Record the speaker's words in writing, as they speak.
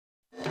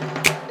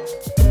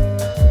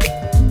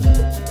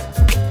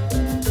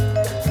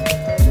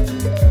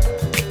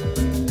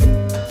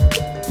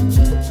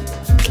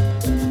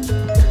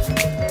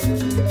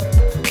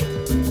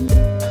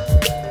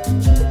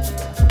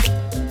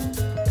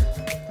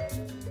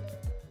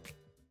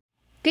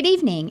Good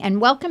evening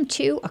and welcome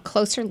to A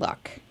Closer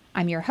Look.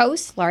 I'm your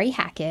host, Laurie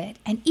Hackett,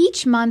 and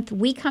each month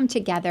we come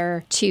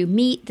together to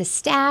meet the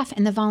staff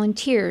and the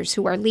volunteers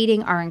who are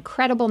leading our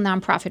incredible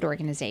nonprofit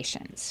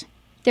organizations.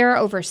 There are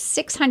over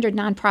 600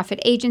 nonprofit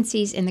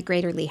agencies in the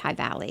greater Lehigh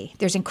Valley.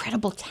 There's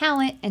incredible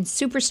talent and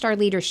superstar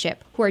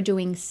leadership who are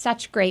doing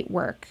such great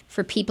work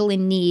for people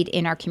in need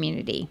in our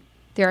community.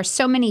 There are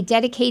so many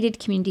dedicated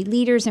community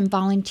leaders and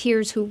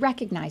volunteers who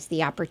recognize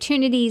the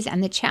opportunities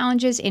and the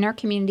challenges in our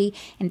community,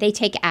 and they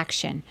take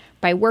action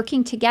by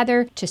working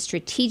together to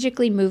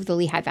strategically move the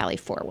Lehigh Valley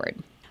forward.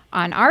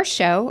 On our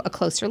show, A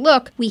Closer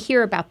Look, we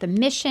hear about the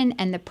mission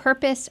and the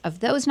purpose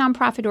of those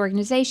nonprofit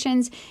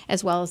organizations,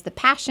 as well as the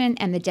passion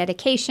and the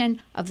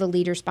dedication of the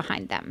leaders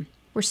behind them.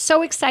 We're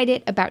so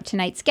excited about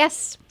tonight's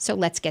guests, so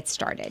let's get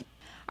started.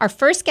 Our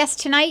first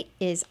guest tonight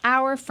is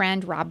our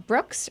friend Rob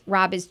Brooks.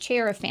 Rob is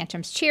chair of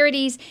Phantoms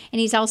Charities, and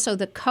he's also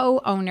the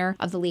co-owner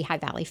of the Lehigh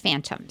Valley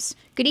Phantoms.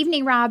 Good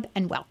evening, Rob,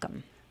 and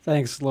welcome.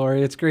 Thanks,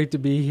 Laurie. It's great to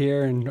be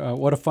here, and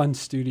what a fun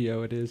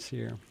studio it is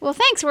here. Well,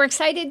 thanks. We're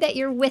excited that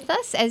you're with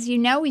us. As you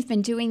know, we've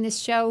been doing this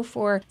show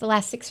for the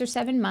last 6 or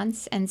 7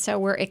 months, and so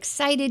we're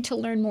excited to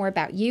learn more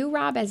about you,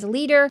 Rob, as a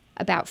leader,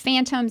 about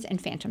Phantoms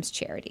and Phantoms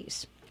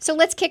Charities. So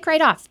let's kick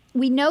right off.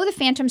 We know the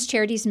Phantoms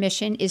Charities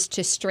mission is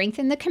to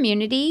strengthen the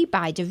community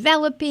by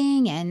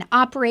developing and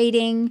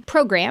operating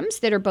programs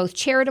that are both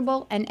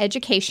charitable and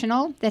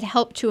educational that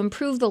help to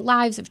improve the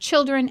lives of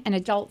children and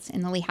adults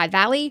in the Lehigh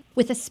Valley,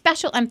 with a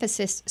special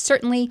emphasis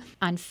certainly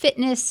on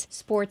fitness,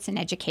 sports, and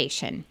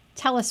education.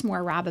 Tell us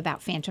more, Rob,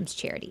 about Phantoms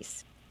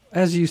Charities.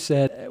 As you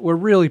said, we're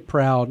really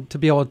proud to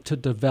be able to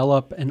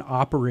develop and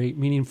operate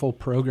meaningful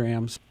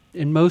programs.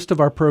 And most of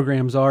our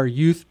programs are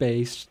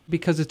youth-based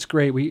because it's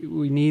great. We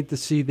need to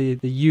see the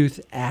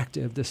youth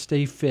active, to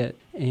stay fit.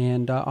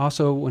 And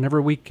also,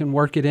 whenever we can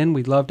work it in,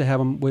 we'd love to have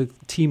them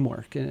with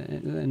teamwork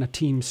in a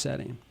team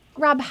setting.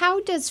 Rob,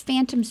 how does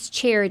Phantoms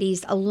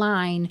Charities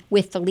align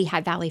with the Lehigh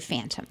Valley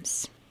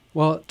Phantoms?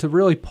 Well, to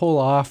really pull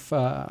off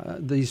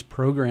these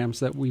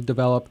programs that we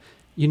develop,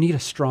 you need a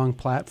strong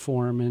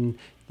platform, and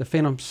the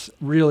Phantoms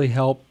really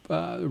help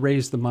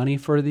raise the money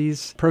for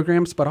these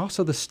programs, but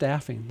also the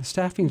staffing. The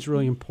staffing is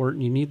really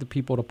important. You need the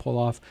people to pull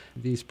off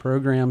these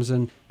programs,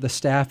 and the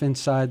staff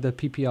inside the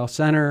PPL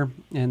Center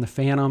and the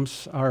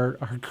Phantoms are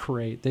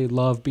great. They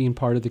love being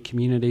part of the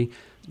community.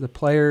 The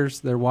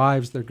players, their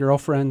wives, their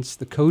girlfriends,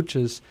 the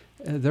coaches,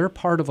 they're a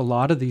part of a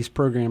lot of these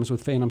programs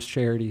with Phantoms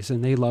Charities,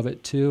 and they love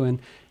it too. And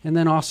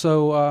then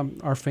also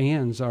our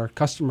fans, our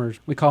customers,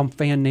 we call them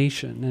Fan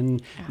Nation,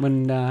 and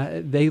when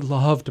they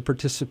love to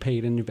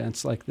participate in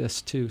events like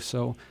this too.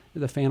 So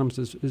the Phantoms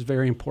is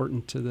very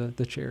important to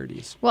the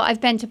charities. Well,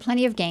 I've been to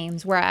plenty of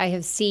games where I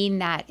have seen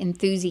that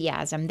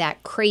enthusiasm,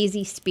 that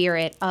crazy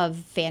spirit of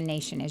Fan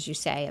Nation, as you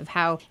say, of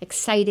how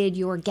excited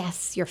your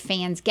guests, your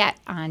fans get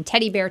on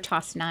Teddy Bear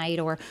Toss Night,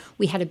 or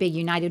we had a big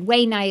United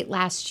Way night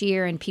last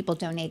year and people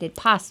donated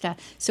pasta.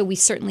 So we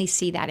certainly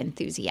see that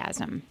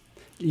enthusiasm.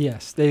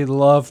 Yes, they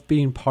love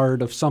being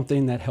part of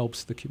something that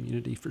helps the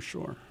community for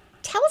sure.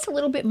 Tell us a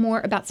little bit more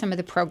about some of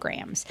the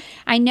programs.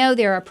 I know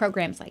there are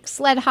programs like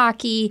sled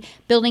hockey,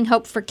 Building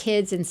Hope for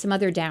Kids, and some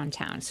other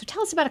downtown. So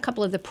tell us about a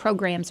couple of the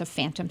programs of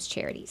Phantoms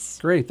Charities.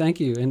 Great, thank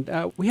you.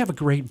 And we have a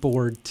great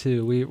board,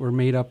 too. We're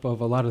made up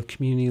of a lot of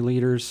community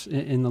leaders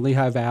in the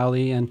Lehigh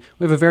Valley, and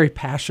we have a very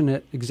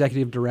passionate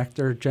executive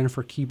director,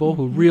 Jennifer Keeble,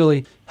 who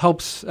really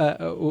helps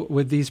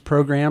with these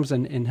programs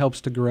and helps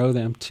to grow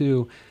them,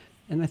 too.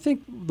 And I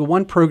think the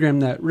one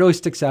program that really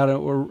sticks out that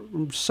we're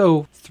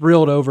so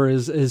thrilled over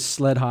is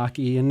sled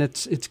hockey. And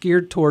it's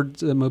geared towards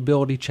the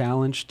mobility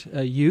challenged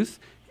youth,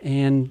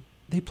 and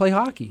they play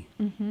hockey,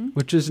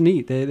 which is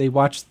neat. They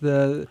watch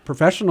the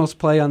professionals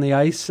play on the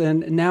ice,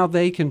 and now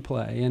they can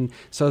play. And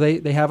so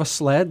they have a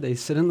sled. They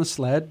sit in the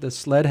sled. The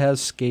sled has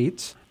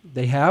skates.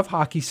 They have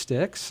hockey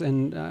sticks,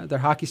 and their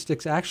hockey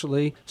sticks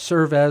actually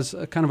serve as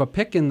a kind of a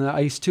pick in the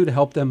ice, too, to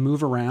help them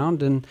move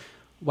around. And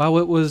while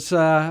it was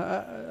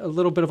a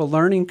little bit of a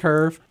learning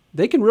curve,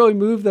 they can really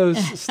move those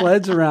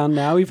sleds around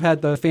now. We've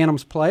had the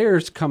Phantoms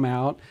players come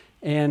out,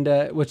 and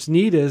what's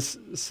neat is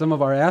some of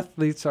our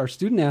athletes, our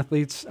student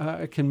athletes,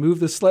 can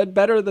move the sled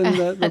better than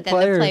the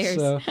players.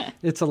 So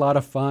it's a lot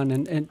of fun.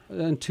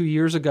 And 2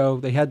 years ago,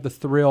 they had the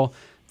thrill.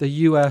 The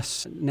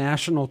U.S.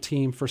 national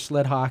team for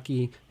sled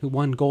hockey, who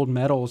won gold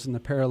medals in the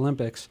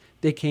Paralympics,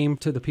 they came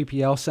to the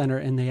PPL Center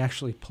and they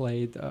actually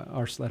played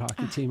our sled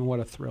hockey team, and what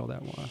a thrill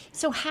that was.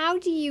 So how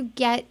do you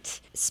get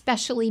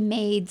specially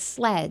made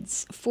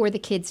sleds for the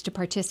kids to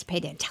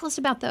participate in? Tell us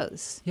about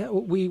those. Yeah,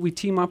 we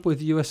team up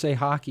with USA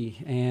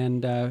Hockey,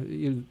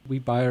 and we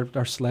buy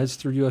our sleds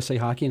through USA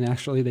Hockey, and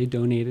actually they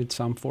donated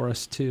some for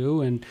us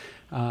too, and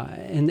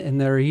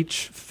they're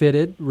each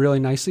fitted really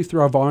nicely through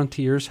our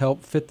volunteers,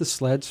 help fit the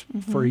sleds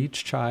for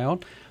each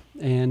child.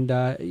 And,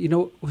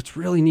 what's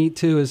really neat,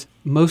 too, is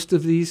most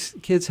of these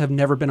kids have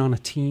never been on a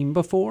team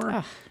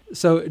before.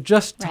 So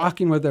just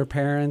talking with their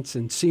parents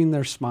and seeing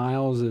their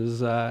smiles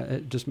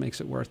it just makes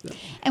it worth it.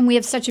 And we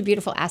have such a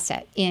beautiful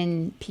asset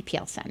in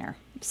PPL Center.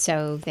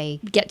 So they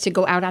get to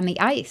go out on the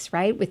ice,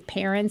 right? With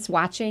parents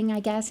watching, I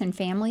guess, and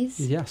families.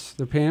 Yes,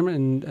 their parent,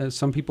 and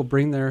some people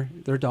bring their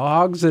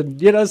dogs, and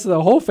so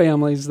the whole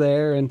family's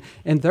there, and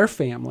their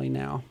family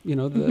now.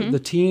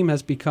 The team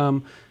has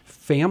become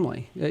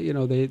family.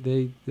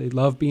 They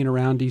love being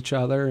around each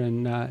other,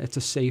 and it's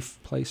a safe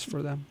place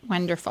for them.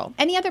 Wonderful.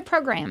 Any other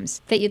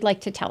programs that you'd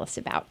like to tell us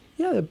about?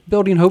 Yeah, the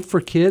Building Hope for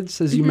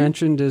Kids, as you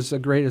mentioned, is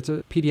it's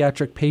a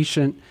pediatric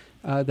patient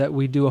that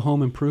we do a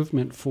home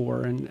improvement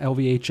for, and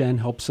LVHN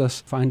helps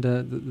us find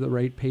the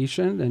right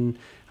patient,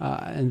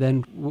 and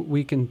then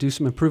we can do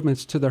some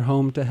improvements to their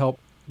home to help.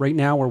 Right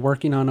now, we're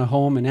working on a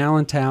home in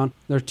Allentown.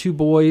 There are 2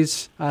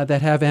 boys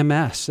that have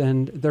MS,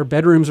 and their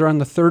bedrooms are on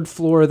the 3rd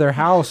floor of their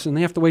house, and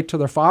they have to wait till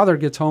their father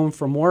gets home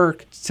from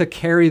work to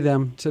carry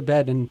them to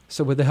bed. And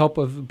so with the help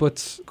of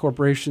Butts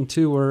Corporation,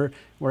 too,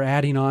 we're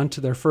adding on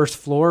to their 1st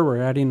floor.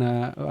 We're adding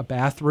a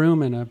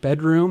bathroom and a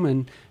bedroom,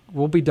 and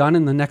we'll be done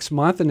in the next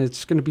month, and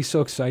it's going to be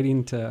so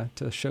exciting to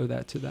show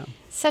that to them.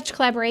 Such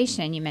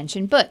collaboration. You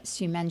mentioned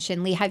Butts. You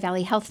mentioned Lehigh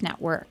Valley Health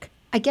Network.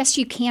 I guess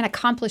you can't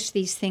accomplish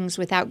these things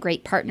without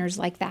great partners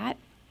like that.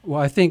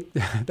 Well, I think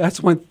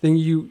that's one thing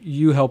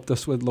you helped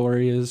us with,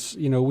 Laurie, is,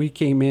 we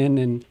came in,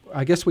 and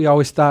I guess we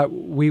always thought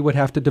we would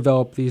have to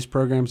develop these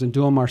programs and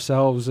do them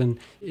ourselves, and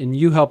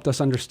you helped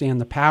us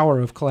understand the power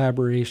of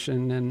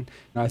collaboration. And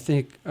I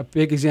think a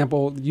big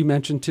example you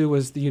mentioned, too,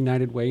 was the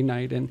United Way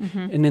night. And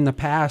in the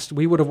past,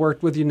 we would have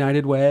worked with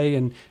United Way,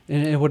 and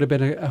it would have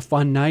been a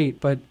fun night.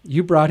 But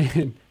you brought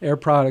in Air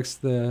Products,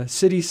 the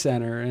City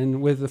Center,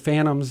 and with the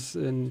Phantoms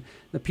and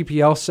the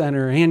PPL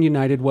Center and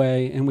United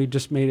Way, and we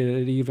just made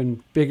it an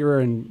even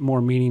bigger and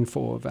more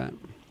meaningful event.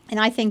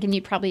 And I think, and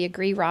you probably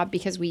agree, Rob,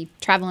 because we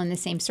travel in the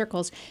same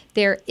circles,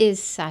 there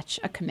is such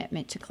a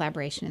commitment to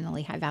collaboration in the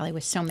Lehigh Valley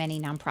with so many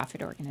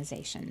nonprofit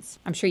organizations.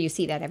 I'm sure you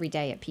see that every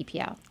day at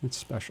PPL. It's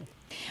special.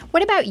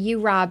 What about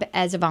you, Rob,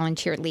 as a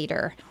volunteer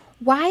leader?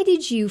 Why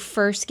did you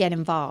first get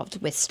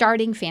involved with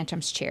starting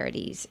Phantoms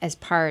Charities as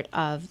part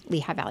of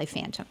Lehigh Valley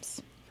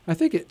Phantoms? I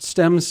think it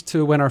stems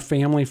to when our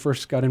family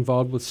first got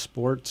involved with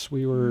sports.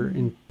 We were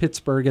in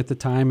Pittsburgh at the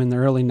time in the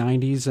early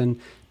 90s, and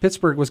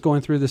Pittsburgh was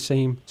going through the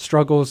same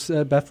struggles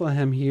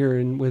Bethlehem here,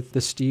 and with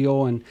the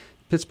steel, and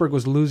Pittsburgh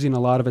was losing a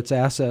lot of its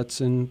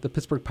assets, and the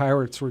Pittsburgh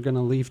Pirates were going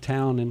to leave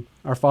town. And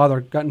our father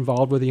got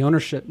involved with the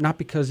ownership, not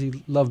because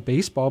he loved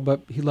baseball,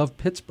 but he loved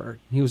Pittsburgh.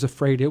 He was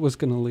afraid it was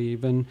going to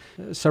leave. And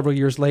several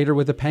years later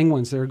with the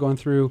Penguins, they were going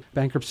through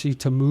bankruptcy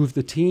to move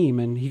the team,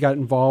 and he got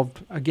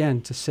involved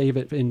again to save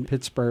it in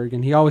Pittsburgh.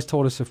 And he always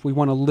told us, if we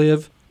want to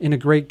live in a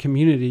great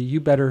community, you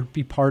better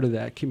be part of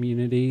that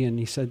community. And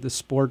he said the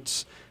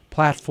sports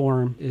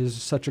platform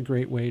is such a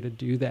great way to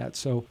do that.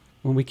 So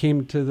when we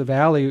came to the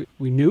Valley,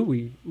 we knew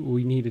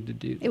we needed to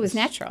do this. It was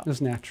natural. It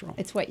was natural.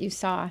 It's what you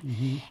saw.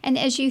 And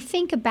as you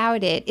think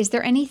about it, is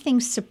there anything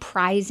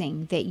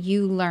surprising that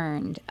you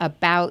learned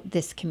about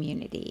this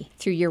community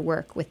through your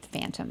work with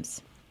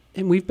Phantoms?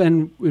 And we've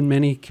been in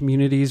many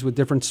communities with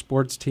different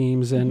sports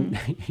teams, and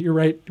you're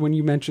right, when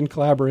you mentioned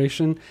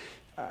collaboration,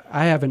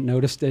 I haven't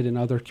noticed it in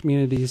other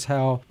communities,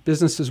 how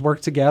businesses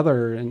work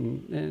together,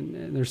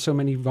 and there's so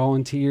many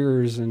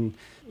volunteers, and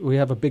we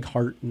have a big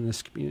heart in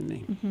this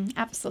community.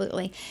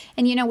 Absolutely.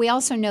 And, we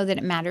also know that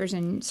it matters,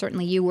 and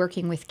certainly you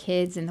working with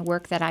kids and the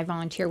work that I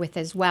volunteer with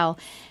as well,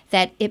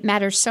 that it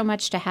matters so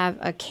much to have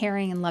a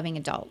caring and loving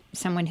adult,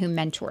 someone who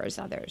mentors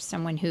others,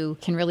 someone who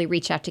can really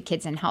reach out to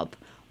kids and help.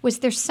 Was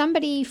there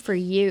somebody for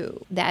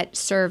you that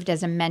served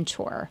as a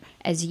mentor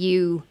as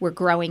you were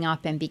growing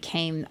up and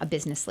became a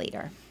business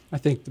leader? I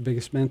think the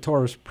biggest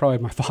mentor was probably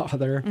my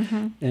father,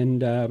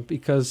 and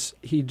because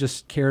he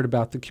just cared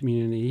about the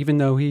community. Even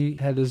though he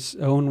had his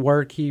own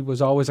work, he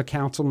was always a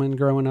councilman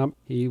growing up.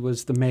 He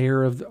was the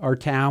mayor of our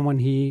town when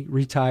he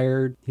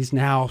retired. He's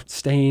now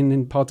staying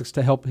in politics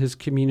to help his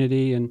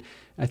community, and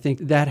I think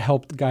that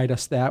helped guide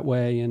us that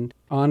way. And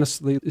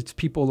honestly, it's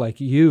people like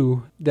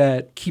you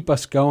that keep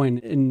us going,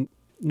 and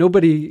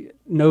nobody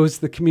knows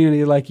the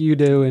community like you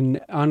do,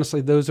 and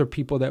honestly, those are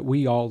people that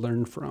we all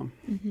learn from.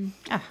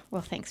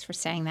 Well, thanks for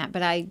saying that,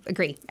 but I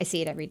agree. I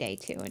see it every day,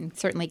 too, and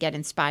certainly get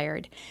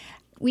inspired.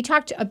 We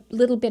talked a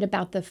little bit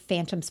about the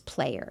Phantoms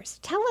players.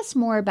 Tell us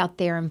more about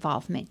their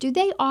involvement. Do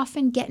they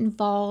often get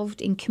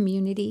involved in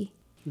community?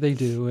 They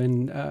do,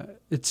 and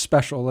it's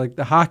special. Like,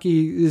 the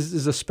hockey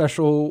is a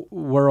special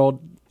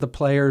world. The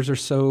players are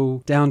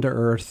so down to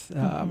earth.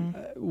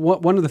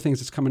 One of the things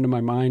that's coming to my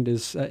mind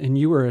is, and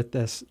you were at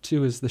this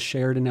too, is the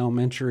Sheridan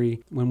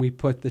Elementary, when we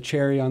put the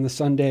cherry on the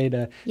sundae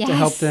to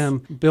help them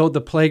build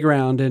the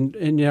playground. And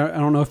I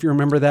don't know if you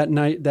remember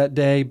that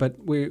day, but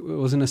it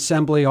was an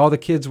assembly. All the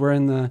kids were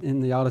in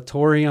the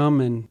auditorium,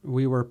 and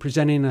we were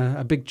presenting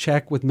a big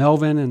check with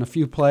Melvin and a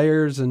few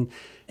players. And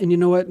you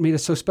know what made it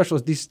so special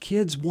is these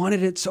kids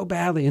wanted it so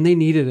badly, and they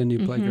needed a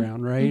new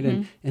playground, right?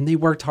 And they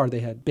worked hard. They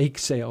had bake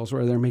sales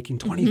where they're making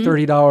 $20,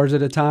 $30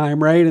 at a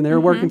time, right? And they were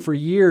working for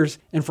years.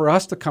 And for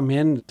us to come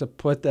in to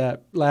put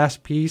that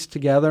last piece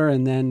together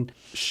and then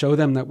show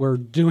them that we're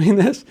doing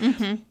this,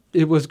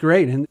 It was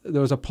great. And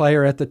there was a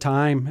player at the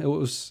time.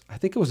 I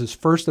think it was his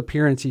first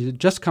appearance. He had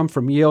just come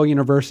from Yale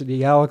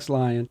University, Alex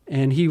Lyon,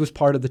 and he was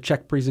part of the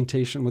check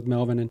presentation with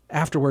Melvin. And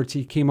afterwards,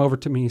 he came over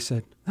to me and he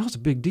said, "That was a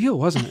big deal,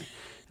 wasn't it?"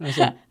 And I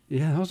said,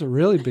 "Yeah, that was a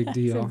really big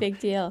deal." It's a big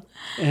deal.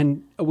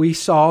 And we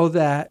saw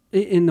that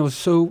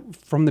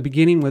from the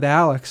beginning with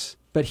Alex,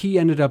 but he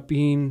ended up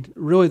being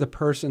really the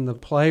person, the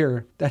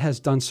player that has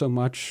done so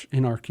much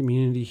in our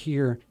community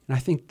here. And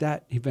I think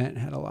that event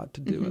had a lot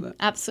to do with it.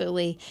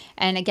 Absolutely.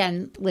 And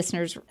again,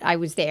 listeners, I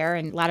was there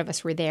and a lot of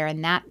us were there.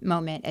 And that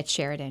moment at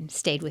Sheridan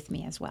stayed with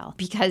me as well,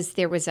 because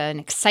there was an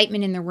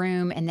excitement in the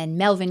room. And then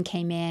Melvin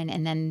came in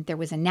and then there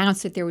was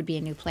announced that there would be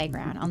a new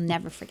playground. I'll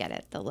never forget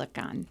it. The look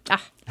on.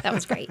 That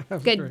was great.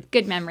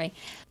 Good memory.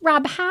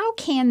 Rob, how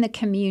can the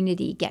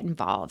community get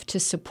involved to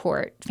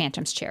support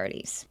Phantoms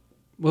Charities?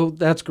 Well,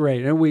 that's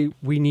great. And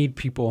we need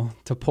people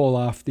to pull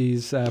off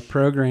these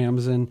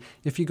programs. And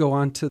if you go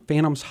on to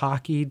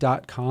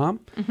phantomshockey.com,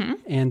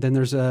 and then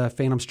there's a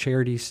Phantoms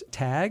Charities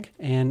tag,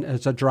 and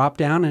it's a drop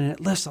down, and it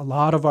lists a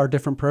lot of our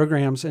different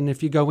programs. And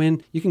if you go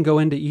in, you can go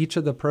into each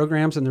of the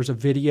programs, and there's a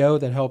video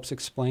that helps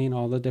explain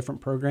all the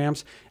different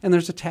programs. And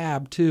there's a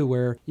tab, too,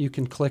 where you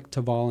can click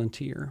to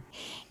volunteer.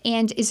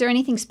 And is there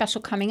anything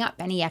special coming up?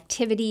 Any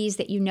activities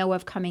that you know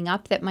of coming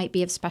up that might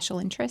be of special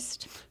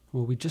interest?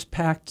 Well, we just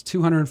packed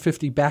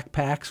 250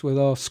 backpacks with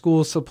all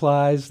school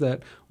supplies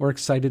that we're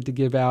excited to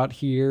give out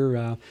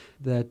here.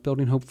 That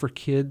Building Hope for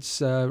Kids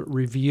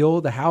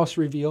the house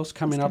reveal's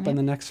coming up in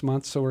the next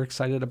month, so we're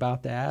excited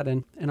about that.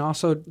 And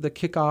also the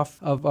kickoff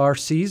of our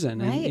season.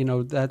 Right.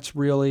 And, that's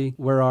really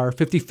where our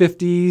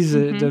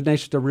 50/50s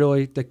donations to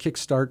really to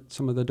kickstart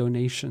some of the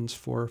donations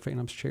for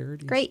Phantoms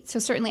Charities. Great. So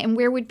certainly. And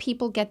where would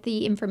people get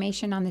the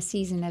information on the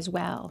season as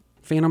well?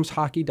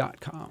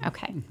 phantomshockey.com.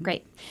 Okay,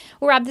 great.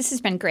 Well, Rob, this has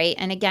been great.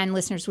 And again,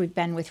 listeners, we've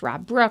been with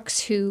Rob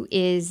Brooks, who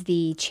is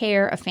the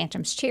chair of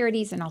Phantoms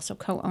Charities and also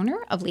co-owner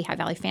of Lehigh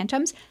Valley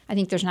Phantoms. I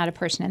think there's not a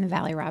person in the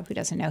Valley, Rob, who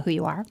doesn't know who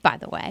you are, by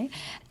the way.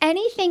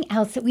 Anything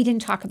else that we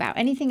didn't talk about?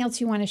 Anything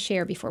else you want to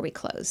share before we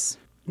close?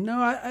 No,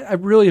 I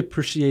really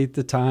appreciate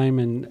the time,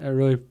 and I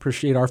really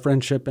appreciate our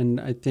friendship,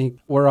 and I think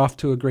we're off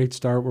to a great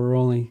start. We're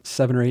only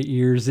 7 or 8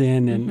 years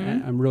in, and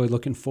I'm really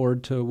looking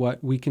forward to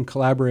what we can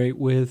collaborate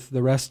with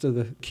the rest of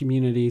the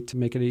community to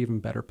make it an even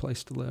better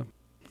place to live.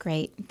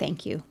 Great.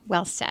 Thank you.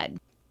 Well said.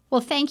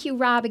 Well, thank you,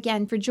 Rob,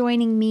 again for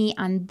joining me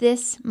on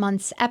this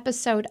month's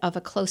episode of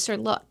A Closer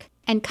Look.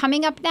 And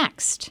coming up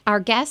next,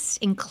 our guests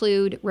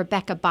include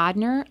Rebecca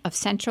Bodnar of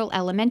Central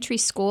Elementary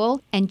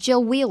School and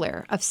Jill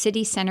Wheeler of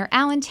City Center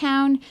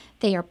Allentown.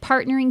 They are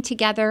partnering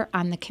together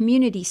on the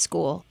community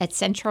school at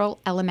Central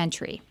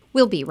Elementary.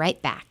 We'll be right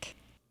back.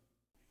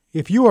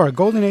 If you are a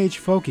Golden Age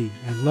folkie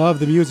and love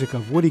the music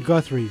of Woody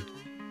Guthrie,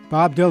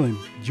 Bob Dylan,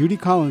 Judy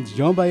Collins,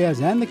 Joan Baez,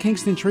 and the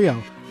Kingston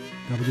Trio,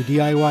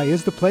 WDIY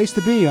is the place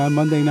to be on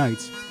Monday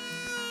nights.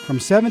 From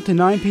 7 to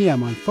 9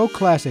 p.m. on Folk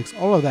Classics,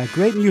 all of that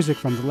great music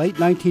from the late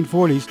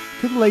 1940s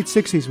to the late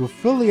 60s will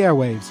fill the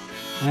airwaves,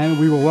 and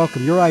we will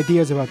welcome your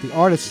ideas about the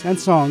artists and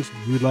songs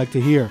you'd like to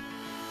hear.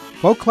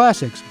 Folk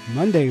Classics,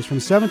 Mondays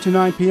from 7 to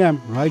 9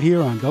 p.m. right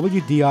here on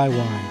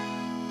WDIY.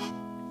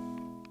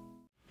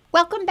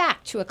 Welcome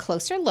back to A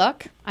Closer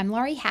Look. I'm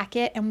Laurie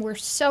Hackett, and we're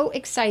so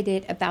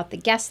excited about the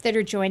guests that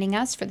are joining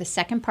us for the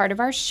second part of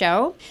our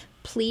show.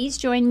 Please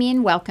join me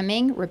in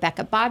welcoming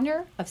Rebecca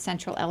Bodnar of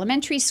Central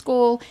Elementary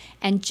School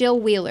and Jill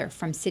Wheeler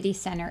from City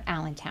Center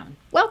Allentown.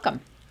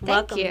 Welcome.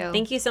 Welcome.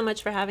 Thank you so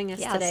much for having us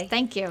today.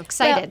 Thank you.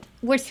 Excited.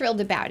 Well, we're thrilled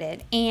about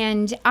it.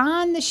 And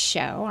on this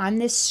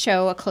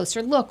show, A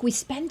Closer Look, we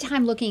spend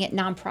time looking at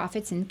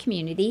nonprofits in the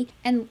community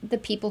and the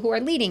people who are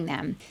leading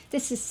them.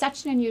 This is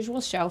such an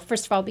unusual show,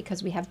 first of all,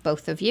 because we have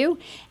both of you.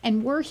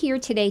 And we're here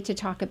today to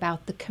talk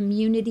about the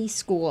community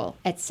school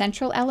at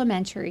Central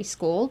Elementary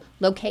School,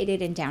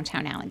 located in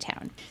downtown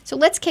Allentown. So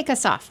let's kick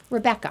us off.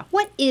 Rebecca,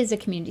 what is a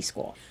community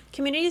school?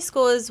 Community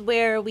school is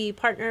where we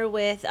partner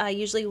with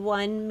usually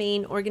one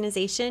main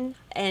organization,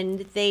 and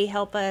they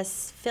help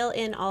us fill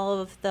in all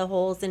of the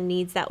holes and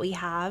needs that we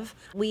have.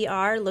 We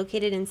are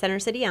located in Center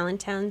City,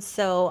 Allentown,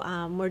 so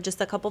we're just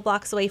a couple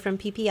blocks away from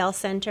PPL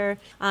Center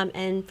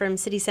and from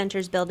City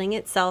Center's building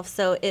itself.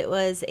 So it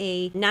was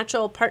a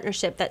natural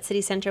partnership that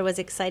City Center was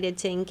excited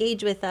to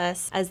engage with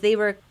us as they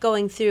were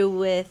going through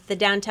with the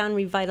downtown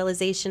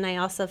revitalization. I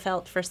also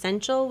felt for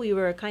Central, we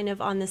were kind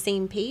of on the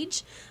same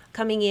page.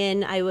 Coming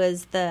in, I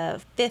was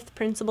the 5th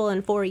principal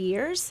in 4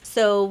 years.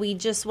 So we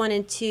just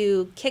wanted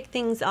to kick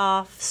things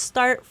off,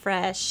 start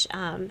fresh,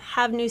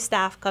 have new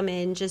staff come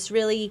in, just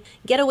really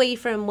get away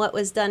from what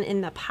was done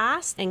in the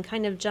past and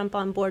kind of jump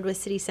on board with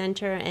City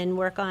Center and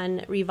work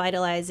on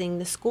revitalizing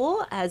the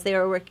school as they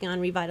were working on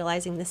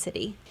revitalizing the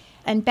city.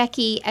 And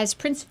Becky, as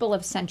principal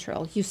of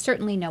Central, you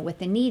certainly know what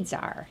the needs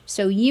are.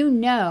 So you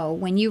know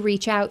when you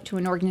reach out to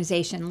an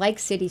organization like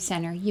City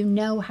Center, you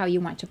know how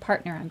you want to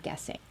partner, I'm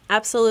guessing.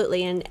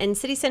 Absolutely. And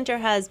City Center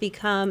has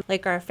become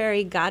like our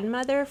fairy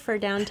godmother for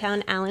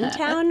downtown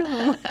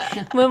Allentown.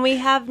 When we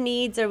have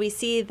needs or we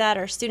see that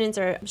our students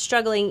are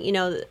struggling,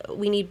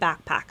 we need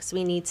backpacks,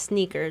 we need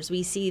sneakers,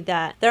 we see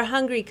that they're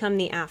hungry come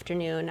the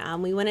afternoon,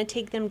 we want to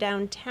take them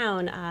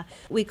downtown.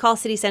 We call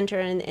City Center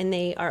and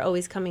they are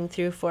always coming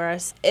through for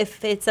us.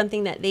 If it's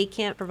something that they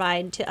can't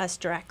provide to us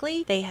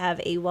directly, they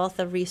have a wealth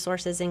of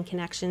resources and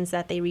connections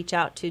that they reach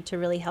out to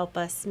really help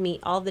us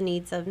meet all the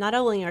needs of not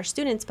only our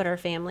students, but our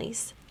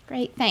families.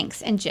 Great,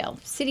 thanks. And Jill,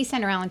 City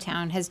Center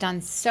Allentown has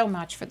done so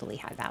much for the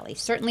Lehigh Valley,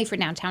 certainly for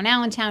downtown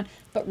Allentown,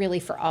 but really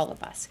for all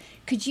of us.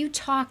 Could you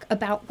talk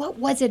about what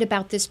was it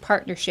about this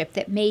partnership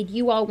that made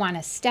you all want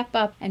to step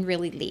up and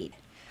really lead?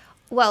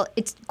 Well,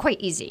 it's quite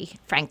easy,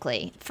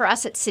 frankly. For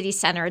us at City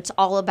Center, it's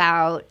all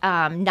about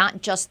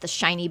not just the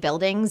shiny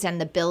buildings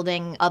and the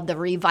building of the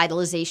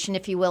revitalization,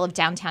 if you will, of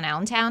downtown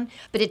Allentown,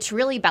 but it's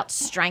really about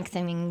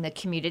strengthening the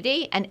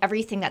community and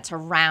everything that's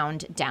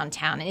around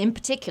downtown, and in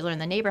particular in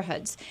the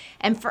neighborhoods.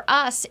 And for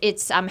us,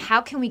 it's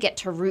how can we get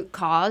to root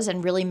cause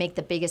and really make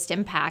the biggest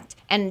impact?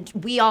 And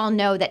we all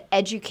know that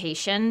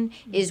education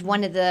is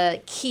one of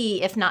the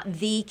key, if not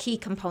the key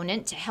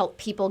component to help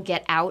people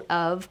get out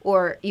of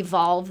or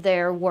evolve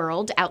their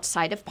world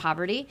outside of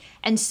poverty.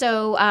 And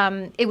so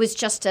it was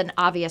just an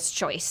obvious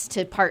choice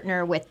to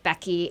partner with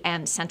Becky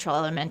and Central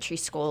Elementary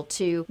School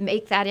to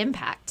make that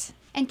impact.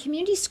 And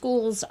community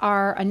schools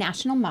are a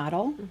national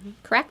model,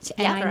 correct?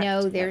 And Yeah, I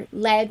know they're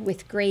led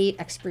with great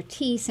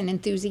expertise and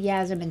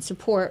enthusiasm and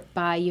support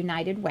by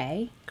United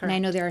Way. And I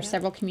know there are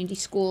several community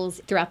schools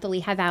throughout the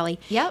Lehigh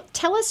Valley. Yep.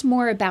 Tell us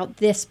more about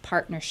this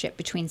partnership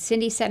between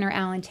City Center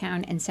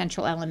Allentown and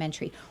Central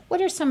Elementary. What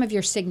are some of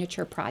your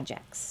signature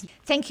projects?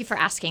 Thank you for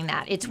asking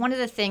that. It's one of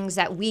the things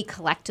that we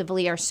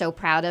collectively are so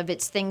proud of.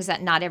 It's things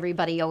that not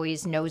everybody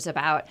always knows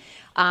about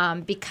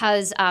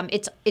because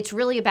it's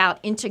really about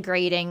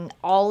integrating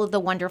all of the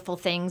wonderful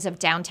things of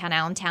downtown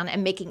Allentown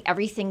and making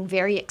everything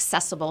very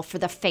accessible for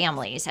the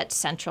families at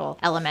Central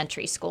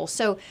Elementary School.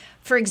 So,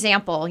 for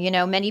example,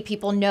 many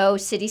people know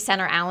City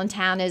Center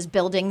Allentown is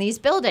building these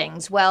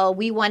buildings. Well,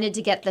 we wanted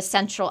to get the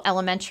Central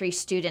Elementary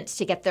students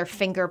to get their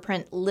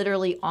fingerprint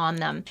literally on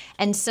them.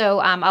 And so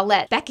I'll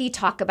let Becky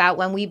talk about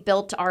when we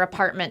built our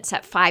apartments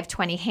at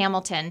 520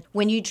 Hamilton.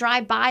 When you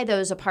drive by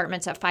those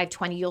apartments at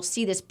 520, you'll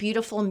see this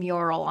beautiful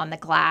mural on the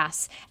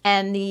glass.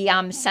 And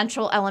the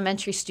Central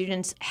Elementary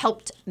students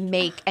helped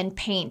make and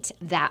paint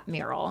that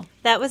mural.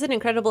 That was an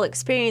incredible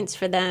experience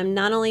for them.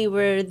 Not only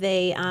were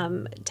they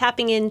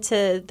tapping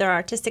into their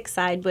artistic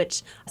side,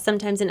 which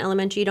sometimes in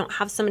elementary you don't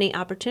have so many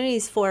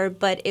opportunities for,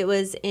 but it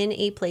was in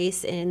a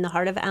place in the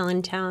heart of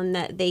Allentown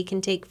that they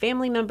can take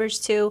family members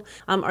to,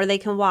 or they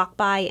can walk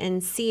by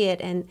and see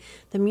it. And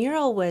the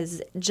mural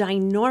was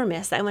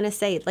ginormous. I want to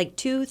say like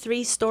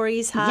 2-3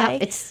 stories high.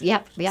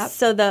 Yep.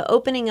 So the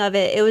opening of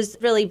it was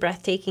really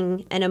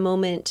breathtaking and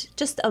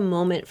just a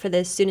moment for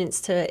the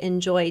students to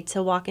enjoy,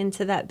 to walk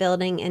into that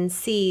building and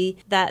see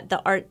that the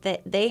art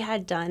that they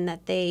had done,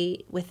 that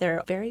they, with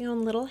their very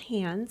own little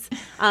hands,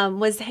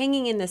 was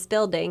hanging in this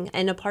building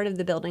and a part of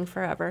the building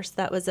forever. So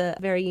that was a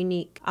very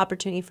unique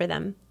opportunity for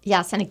them.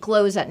 Yes, and it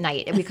glows at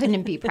night. And we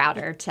couldn't be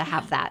prouder to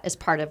have that as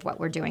part of what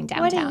we're doing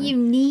downtown. What a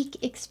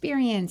unique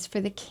experience for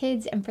the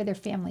kids and for their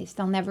families.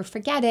 They'll never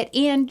forget it.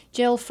 And,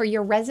 Jill, for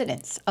your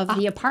residents of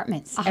the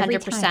apartments.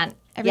 100%.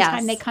 Every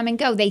time they come and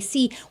go, they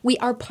see we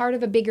are part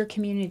of a bigger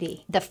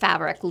community. The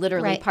fabric,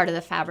 literally Right. part of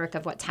the fabric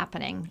of what's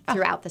happening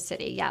throughout the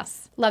city,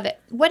 yes. Love it.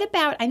 What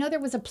about, I know there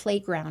was a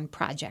playground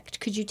project.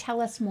 Could you tell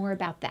us more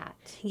about that?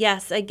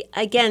 Yes,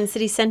 again,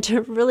 City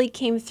Center really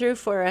came through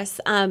for us.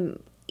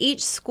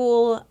 Each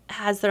school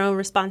has their own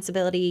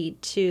responsibility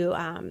to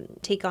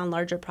take on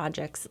larger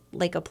projects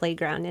like a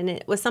playground. And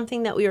it was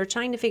something that we were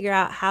trying to figure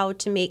out how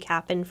to make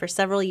happen for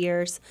several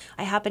years.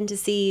 I happened to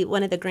see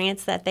one of the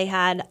grants that they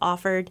had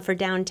offered for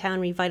downtown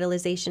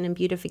revitalization and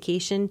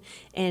beautification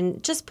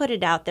and just put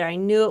it out there. I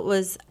knew it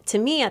was, to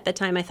me at the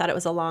time, I thought it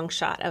was a long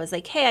shot. I was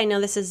like, hey, I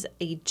know this is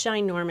a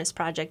ginormous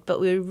project,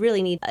 but we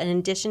really need an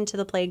addition to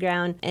the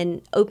playground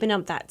and open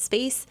up that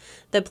space.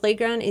 The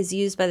playground is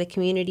used by the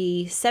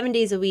community 7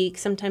 days a week,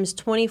 sometimes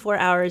 24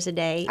 hours a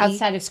day.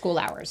 Outside of school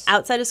hours.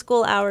 Outside of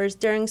school hours,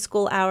 during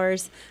school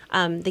hours.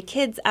 The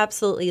kids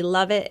absolutely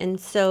love it, and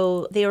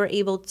so they were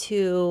able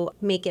to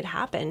make it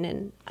happen.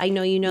 And I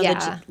know you know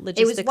the logistics.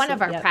 It was one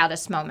of our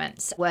proudest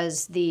moments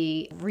was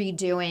the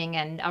redoing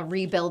and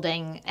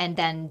rebuilding and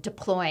then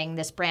deploying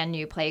this brand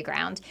new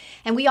playground.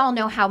 And we all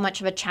know how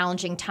much of a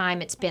challenging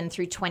time it's been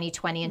through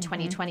 2020 and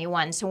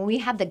 2021. So when we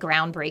had the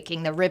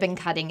groundbreaking, the ribbon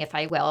cutting, if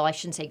I will, I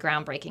shouldn't say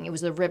groundbreaking, it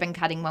was the ribbon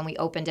cutting when we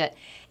opened it.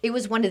 It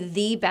was one of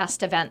the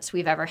best events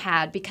we've ever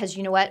had because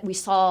you know what? We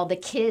saw the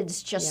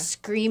kids just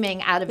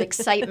screaming out of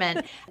excitement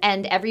excitement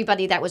and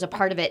everybody that was a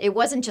part of it. It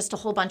wasn't just a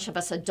whole bunch of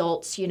us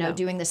adults,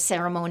 doing the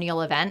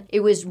ceremonial event.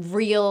 It was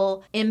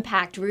real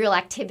impact, real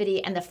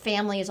activity, and the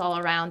families all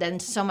around,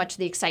 and so much of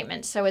the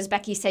excitement. So as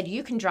Becky said,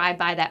 you can drive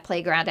by that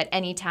playground at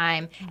any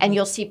time, and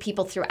you'll see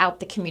people throughout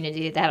the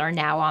community that are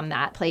now on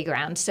that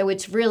playground. So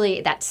it's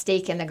really that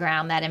stake in the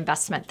ground, that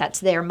investment that's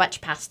there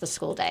much past the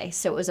school day.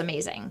 So it was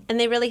amazing. And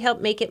they really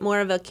helped make it more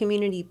of a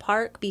community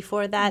park.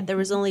 Before that, there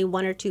was only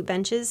 1 or 2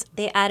 benches.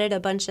 They added a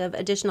bunch of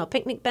additional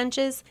picnic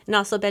benches and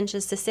also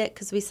benches to sit,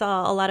 because we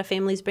saw a lot of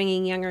families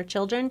bringing younger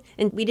children,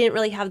 and we didn't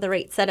really have the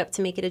right setup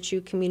to make it a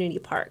true community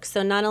park.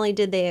 So not only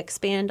did they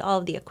expand all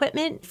of the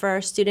equipment for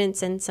our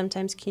students and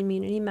sometimes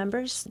community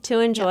members to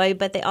enjoy,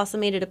 but they also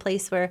made it a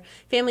place where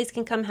families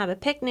can come have a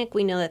picnic.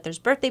 We know that there's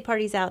birthday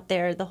parties out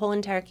there. The whole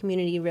entire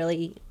community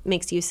really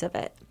makes use of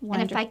it.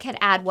 And if I could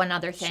add one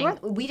other thing, Sure.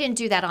 we didn't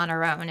do that on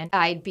our own, and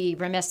I'd be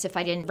remiss if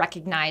I didn't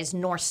recognize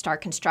North Star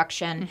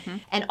Construction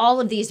and all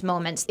of these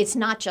moments. It's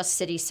not just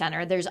City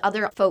Center. There's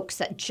other folks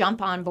that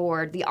jump on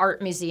board, the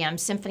Art Museum,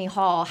 Symphony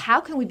Hall. How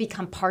can we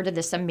become part of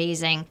this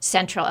amazing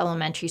Central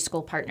Elementary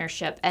School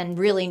partnership? And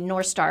really,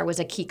 North Star was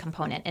a key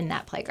component in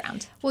that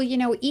playground. Well,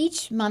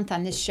 each month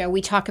on this show,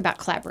 we talk about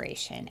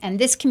collaboration, and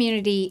this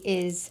community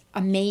is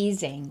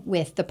amazing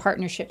with the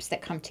partnerships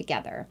that come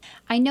together.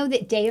 I know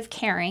that Day of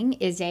Caring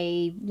is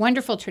a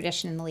wonderful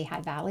tradition in the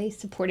Lehigh Valley,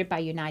 supported by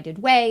United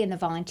Way and the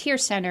Volunteer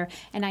Center.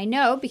 And I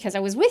know, because I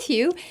was with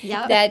you,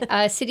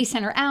 that City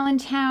Center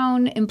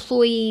Allentown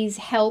employees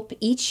help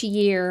each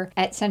year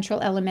at Central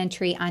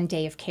Elementary on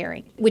Day of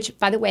Caring, which,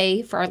 by the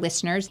way, for our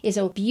listeners, is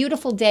a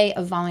beautiful day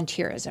of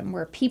volunteerism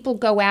where people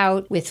go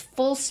out with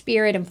full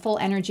spirit and full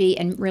energy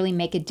and really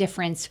make a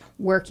difference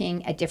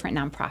working at different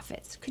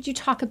nonprofits. Could you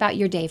talk about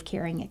your Day of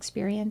Caring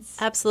experience?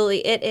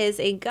 Absolutely. It is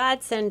a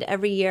godsend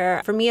every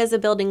year for me as a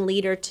building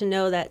leader to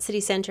know that City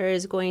Center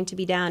is going to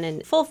be down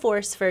in full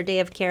force for Day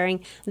of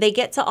Caring. They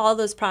get to all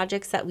those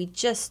projects that we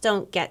just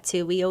don't get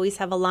to. We always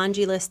have a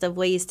laundry list of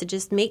ways to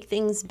just make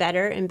things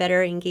better and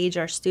better engage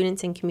our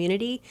students and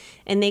community.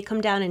 And they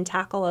come down and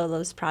tackle all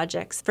those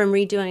projects, from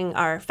redoing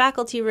our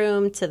faculty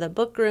room to the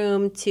book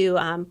room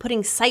to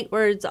putting sight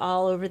words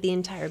all over the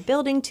entire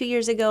building 2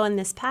 years ago. And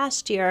this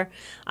past year,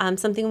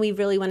 something we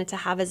really wanted to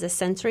have is a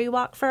sensory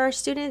walk for our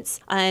students.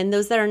 And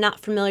those that are not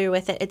familiar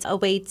with it, it's a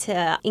way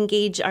to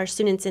engage our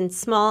students in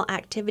small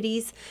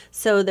activities.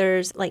 So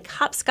there's like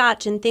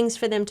hopscotch and things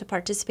for them to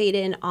participate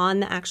in on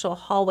the actual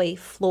hallway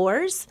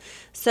floors.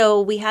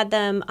 So we had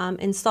them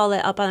install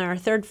it up on our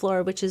 3rd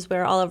floor, which is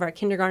where all of our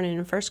kindergarten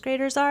and first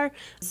graders are.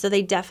 So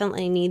they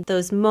definitely need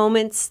those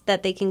moments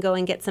that they can go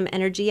and get some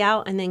energy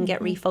out and then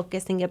get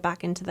refocused and get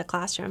back into the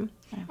classroom.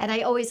 And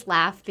I always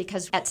laugh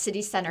because at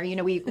City Center,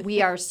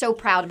 we are so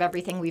proud of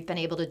everything we've been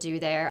able to do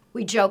there.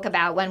 We joke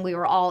about when we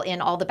were all in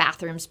all the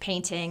bathrooms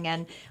painting,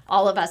 and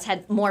all of us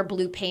had more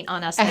blue paint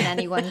on us than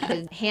anyone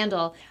could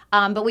handle.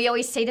 But we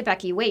always say to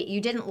Becky, wait,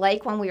 you didn't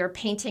like when we were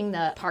painting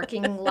the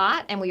parking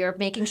lot and we were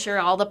making sure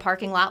all the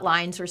parking lot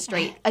lines were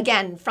straight?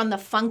 Again, from the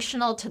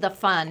functional to the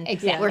fun,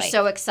 Exactly. We're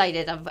so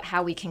excited of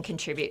how we can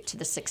contribute to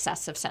the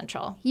success of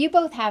Central. You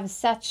both have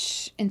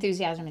such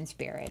enthusiasm and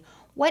spirit.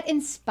 What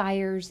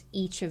inspires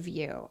each of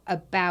you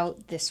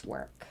about this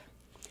work?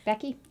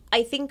 Becky?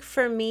 I think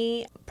for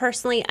me,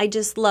 personally, I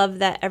just love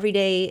that every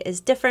day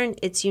is different.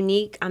 It's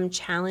unique. I'm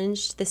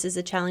challenged. This is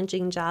a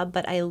challenging job,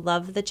 but I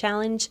love the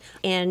challenge.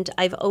 And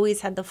I've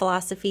always had the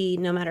philosophy,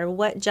 no matter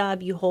what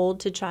job you hold,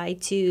 to try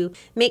to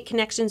make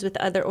connections with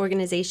other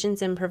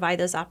organizations and provide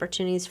those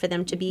opportunities for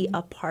them to be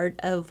a part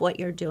of what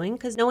you're doing,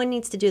 because no one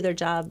needs to do their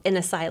job in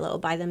a silo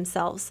by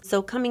themselves.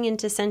 So coming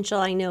into Central,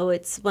 I know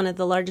it's one of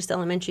the largest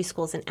elementary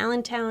schools in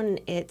Allentown.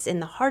 It's in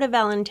the heart of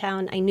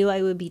Allentown. I knew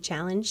I would be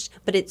challenged,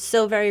 but it's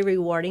so very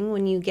rewarding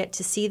when you get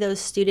to see those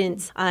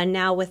students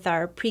now with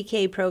our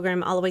pre-K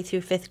program all the way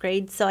through 5th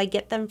grade. So I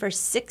get them for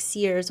 6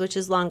 years, which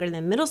is longer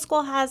than middle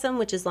school has them,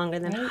 which is longer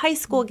than high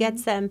school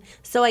gets them.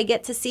 So I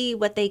get to see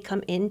what they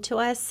come into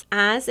us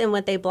as and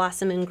what they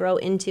blossom and grow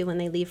into when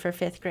they leave for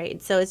 5th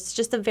grade. So it's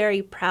just a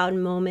very proud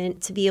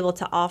moment to be able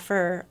to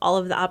offer all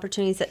of the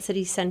opportunities that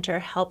City Center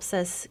helps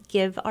us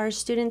give our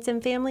students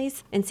and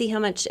families, and see how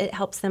much it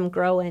helps them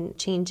grow and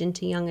change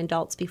into young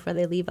adults before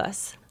they leave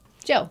us.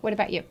 Jill, what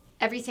about you?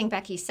 Everything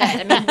Becky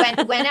said. I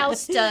mean, when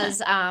else does,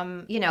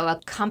 a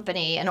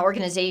company, an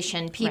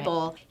organization,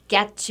 people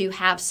get to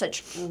have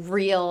such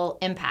real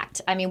impact?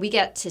 I mean, we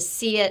get to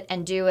see it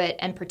and do it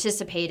and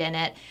participate in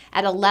it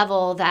at a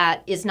level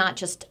that is not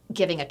just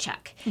giving a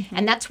check. Mm-hmm.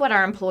 And that's what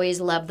our employees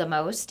love the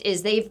most,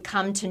 is they've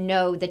come to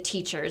know the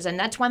teachers. And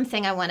that's one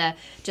thing I want to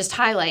just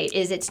highlight,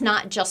 is it's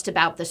not just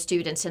about the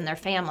students and their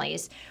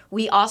families.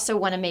 We also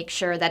want to make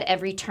sure that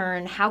every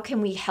turn, how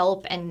can we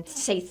help and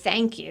say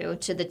thank you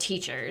to the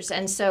teachers?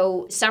 And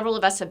so several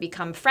of us have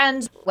become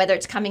friends, whether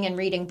it's coming and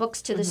reading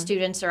books to the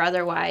students or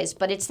otherwise,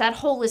 but it's that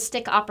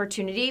holistic opportunity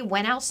opportunity.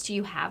 When else do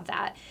you have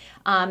that?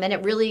 And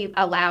it really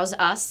allows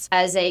us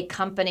as a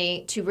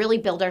company to really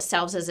build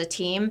ourselves as a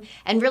team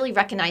and really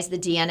recognize the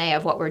DNA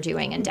of what we're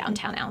doing in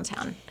downtown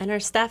Allentown. And our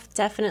staff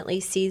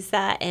definitely sees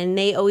that, and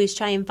they always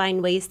try and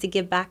find ways to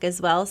give back as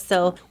well.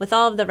 So with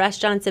all of the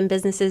restaurants and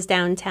businesses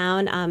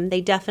downtown,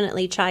 they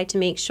definitely try to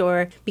make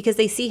sure, because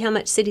they see how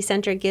much City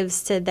Center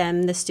gives to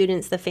them, the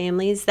students, the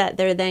families, that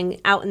they're then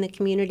out in the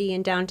community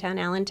in downtown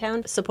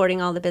Allentown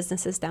supporting all the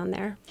businesses down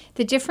there.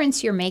 The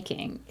difference you're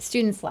making,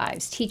 students'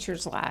 lives,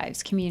 teachers'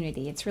 lives,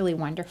 community, it's really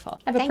wonderful.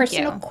 I have a Thank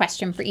personal you.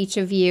 question for each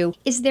of you.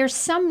 Is there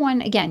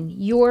someone, again,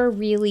 you're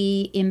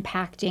really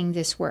impacting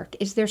this work.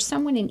 Is there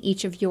someone in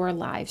each of your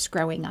lives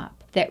growing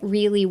up that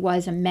really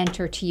was a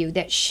mentor to you,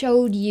 that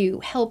showed you,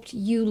 helped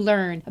you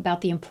learn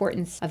about the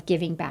importance of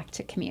giving back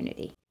to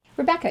community?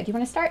 Rebecca, do you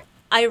want to start?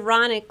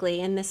 Ironically,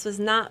 and this was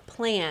not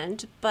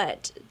planned,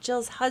 but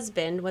Jill's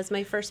husband was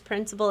my first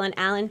principal in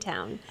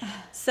Allentown.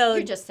 So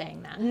You're just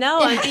saying that.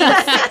 No, I'm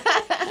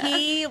being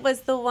he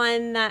was the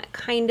one that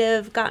kind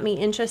of got me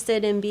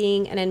interested in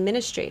being an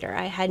administrator.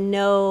 I had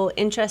no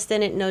interest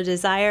in it, no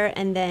desire,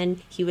 and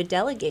then he would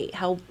delegate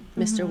how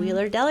Mr.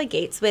 Wheeler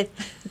delegates with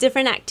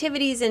different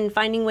activities and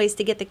finding ways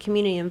to get the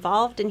community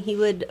involved, and he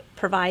would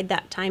provide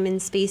that time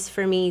and space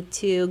for me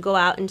to go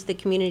out into the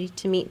community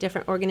to meet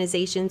different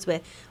organizations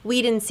with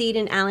Weed and Seed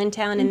in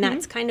Allentown, and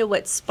that's kind of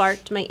what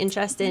sparked my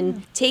interest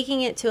in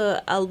taking it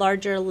to a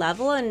larger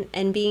level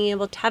and being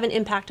able to have an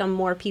impact on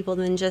more people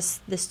than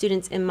just the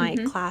students in my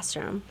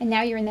classroom. And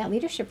now you're in that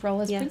leadership role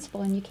as Yeah.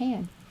 principal, and you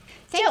can.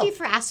 Thank Jill. you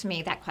for asking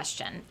me that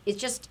question. It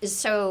just is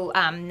so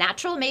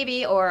natural,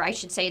 maybe, or I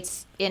should say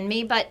it's in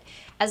me. But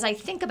as I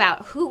think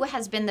about who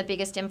has been the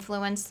biggest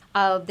influence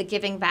of the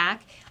giving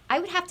back, I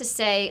would have to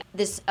say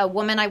a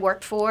woman I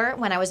worked for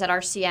when I was at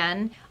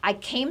RCN. I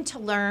came to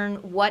learn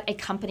what a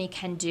company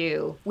can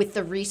do with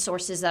the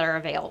resources that are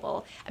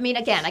available. I mean,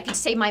 again, I could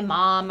say my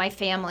mom, my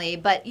family,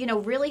 but,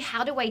 really,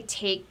 how do I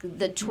take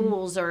the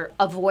tools or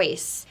a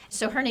voice?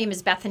 So her name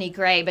is Bethany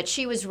Gray, but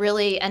she was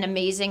really an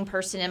amazing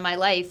person in my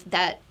life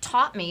that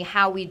taught me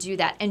how we do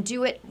that and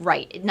do it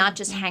right, not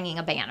just hanging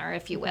a banner,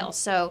 if you will.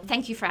 So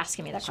thank you for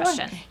asking me that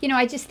question.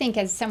 I just think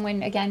as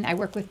someone, again, I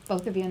work with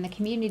both of you in the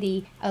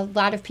community, a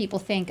lot of people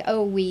think,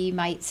 oh, we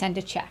might send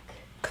a check.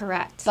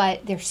 Correct.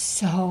 But there's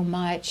so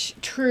much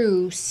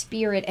true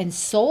spirit and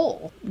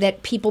soul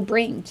that people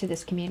bring to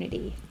this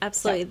community.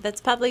 Absolutely.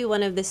 That's probably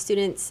one of the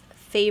students'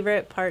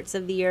 favorite parts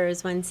of the year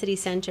is when City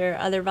Center,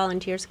 other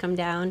volunteers come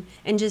down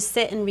and just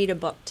sit and read a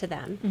book to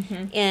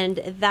them. And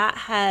that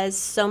has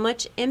so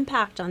much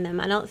impact on them.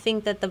 I don't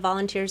think that the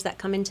volunteers that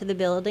come into the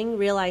building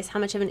realize how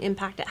much of an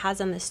impact it has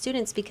on the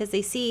students, because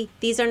they see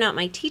these are not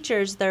my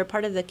teachers, they're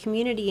part of the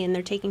community, and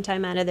they're taking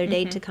time out of their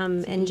day to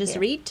come and just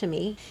read to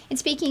me. And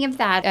speaking of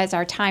that, as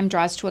our time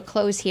draws to a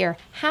close here,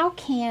 how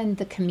can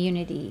the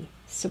community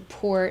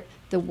support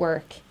the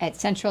work at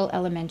Central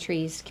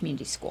Elementary's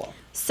community school?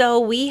 So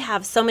we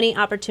have so many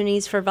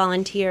opportunities for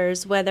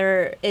volunteers,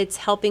 whether it's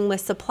helping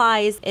with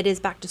supplies. It is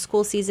back to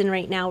school season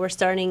right now. We're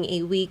starting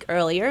a week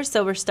earlier,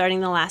 so we're starting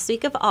the last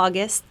week of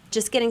August.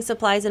 Just getting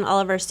supplies in all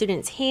of our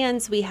students'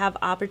 hands. We have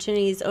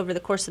opportunities over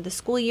the course of the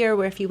school year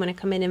where if you want to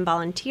come in and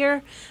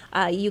volunteer,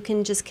 you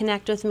can just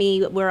connect with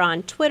me. We're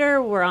on Twitter,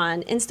 we're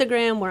on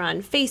Instagram, we're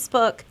on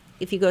Facebook.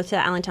 If you go to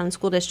Allentown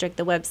School District,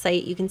 the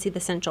website, you can see the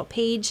central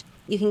page.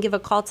 You can give a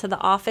call to the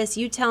office.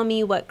 You tell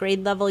me what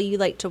grade level you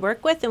like to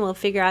work with, and we'll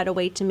figure out a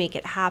way to make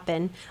it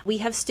happen. We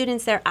have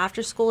students there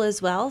after school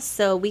as well.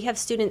 So we have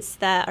students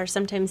that are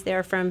sometimes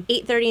there from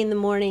 8:30 in the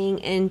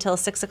morning until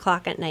 6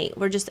 o'clock at night.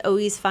 We're just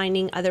always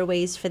finding other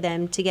ways for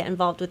them to get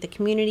involved with the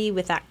community,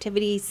 with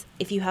activities.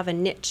 If you have a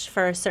niche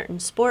for a certain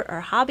sport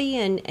or hobby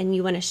and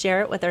you want to share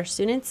it with our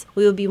students,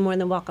 we would be more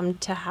than welcome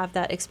to have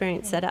that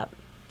experience set up.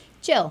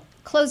 Jill,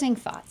 closing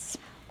thoughts.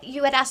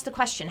 You had asked the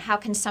question, how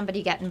can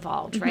somebody get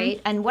involved,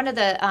 right? And one of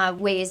the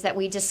ways that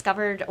we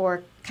discovered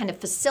or kind of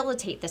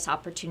facilitate this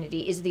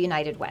opportunity is the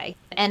United Way.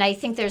 And I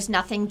think there's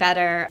nothing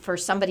better for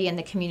somebody in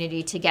the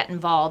community to get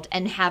involved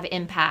and have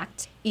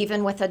impact,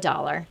 even with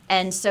 $1.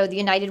 And so the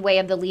United Way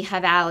of the Lehigh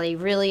Valley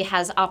really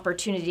has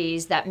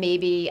opportunities that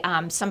maybe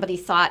somebody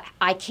thought,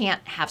 I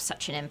can't have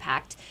such an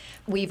impact.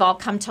 We've all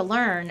come to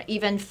learn,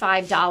 even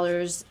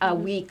 $5 a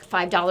week,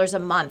 $5 a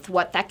month,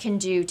 what that can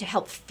do to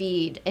help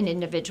feed an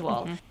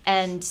individual.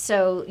 And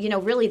so,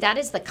 really that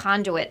is the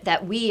conduit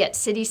that we at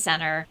City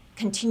Center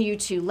continue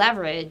to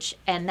leverage,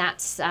 and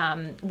that's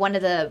one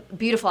of the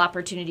beautiful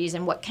opportunities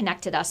and what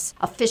connected us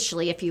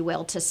officially, if you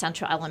will, to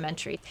Central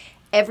Elementary.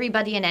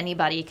 Everybody and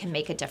anybody can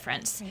make a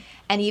difference.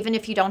 And even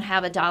if you don't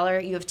have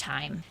 $1, you have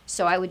time.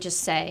 So I would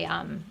just say,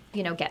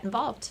 get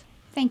involved.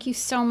 Thank you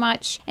so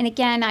much. And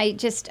again,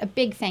 a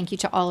big thank you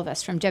to all of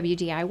us from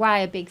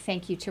WDIY. A big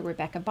thank you to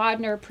Rebecca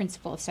Bodnar,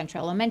 principal of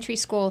Central Elementary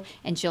School,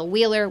 and Jill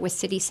Wheeler with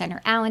City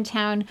Center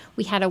Allentown.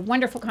 We had a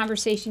wonderful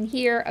conversation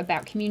here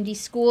about community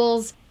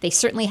schools. They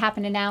certainly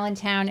happen in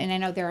Allentown, and I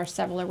know there are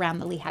several around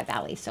the Lehigh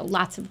Valley. So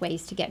lots of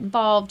ways to get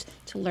involved,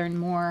 to learn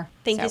more.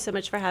 Thank you so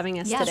much for having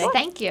us today.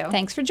 Thank you.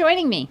 Thanks for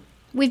joining me.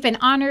 We've been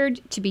honored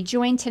to be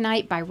joined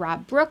tonight by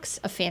Rob Brooks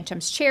of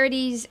Phantoms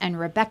Charities and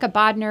Rebecca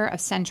Bodnar of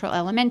Central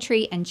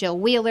Elementary and Jill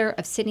Wheeler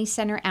of Sydney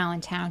Center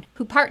Allentown,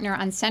 who partner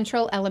on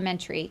Central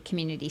Elementary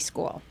Community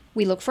School.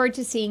 We look forward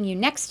to seeing you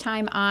next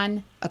time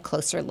on A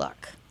Closer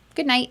Look.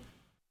 Good night.